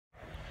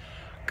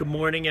Good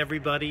morning,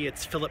 everybody.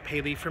 It's Philip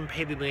Paley from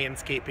Paley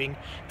Landscaping.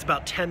 It's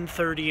about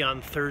 10:30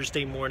 on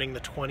Thursday morning, the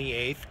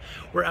 28th.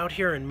 We're out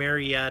here in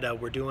Marietta.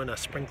 We're doing a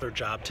sprinkler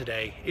job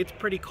today. It's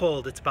pretty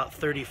cold. It's about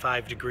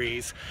 35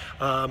 degrees.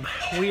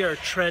 We are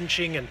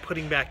trenching and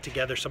putting back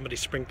together somebody's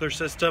sprinkler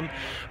system.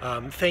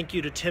 Thank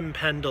you to Tim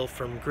Pendle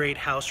from Great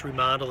House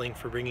Remodeling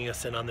for bringing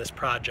us in on this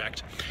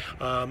project.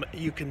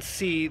 You can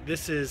see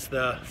this is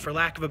for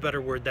lack of a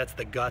better word, that's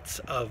the guts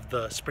of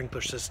the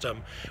sprinkler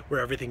system where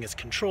everything is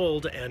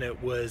controlled, and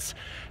it was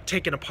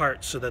taken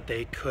apart so that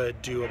they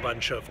could do a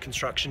bunch of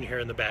construction here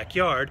in the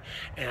backyard,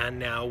 and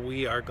now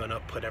we are going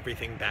to put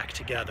everything back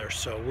together.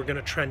 So we're going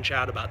to trench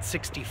out about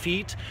 60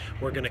 feet.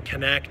 We're going to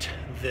connect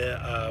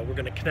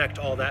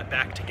all that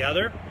back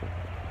together.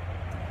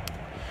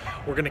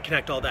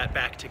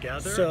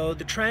 So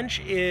the trench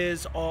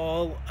is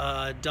all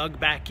dug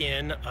back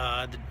in.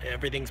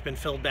 Everything's been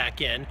filled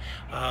back in.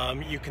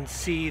 You can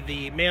see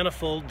the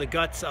manifold, the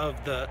guts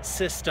of the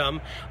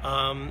system.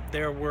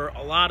 There were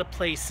a lot of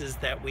places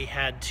that we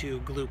had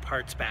to glue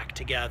parts back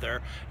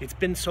together. It's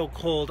been so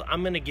cold,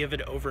 I'm going to give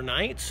it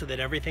overnight so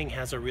that everything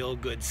has a real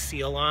good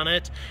seal on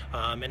it,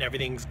 and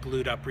everything's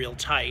glued up real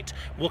tight.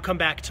 We'll come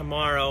back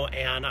tomorrow,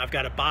 and I've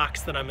got a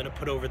box that I'm going to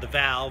put over the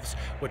valves,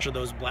 which are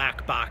those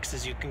black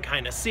boxes you can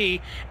kind of see,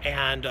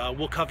 and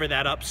we'll cover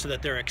that up so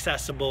that they're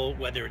accessible,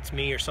 whether it's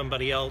me or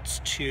somebody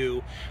else,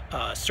 to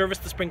service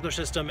the sprinkler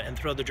system and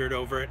throw the dirt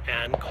over it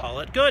and call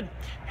it good.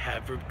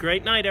 Have a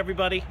great night,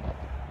 everybody.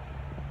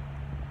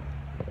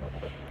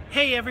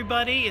 Hey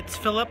everybody, it's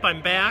Philip.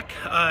 I'm back.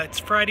 It's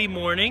Friday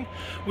morning.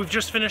 We've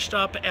just finished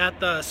up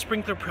at the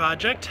sprinkler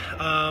project.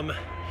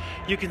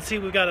 You can see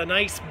we've got a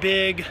nice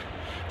big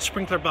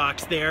sprinkler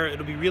box there.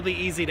 It'll be really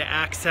easy to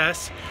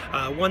access.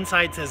 One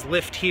side says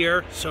lift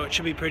here, so it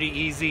should be pretty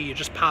easy. You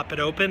just pop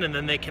it open and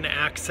then they can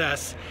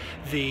access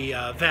the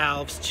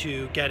valves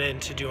to get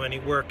in to do any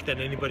work that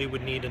anybody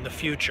would need in the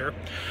future.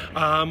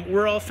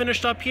 We're all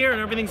finished up here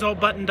and everything's all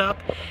buttoned up.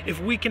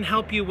 If we can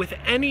help you with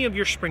any of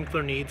your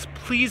sprinkler needs,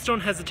 please don't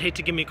hesitate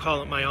to give me a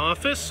call at my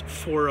office,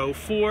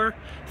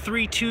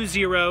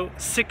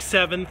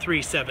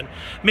 404-320-6737.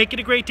 Make it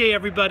a great day,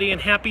 everybody,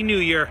 and Happy New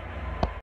Year.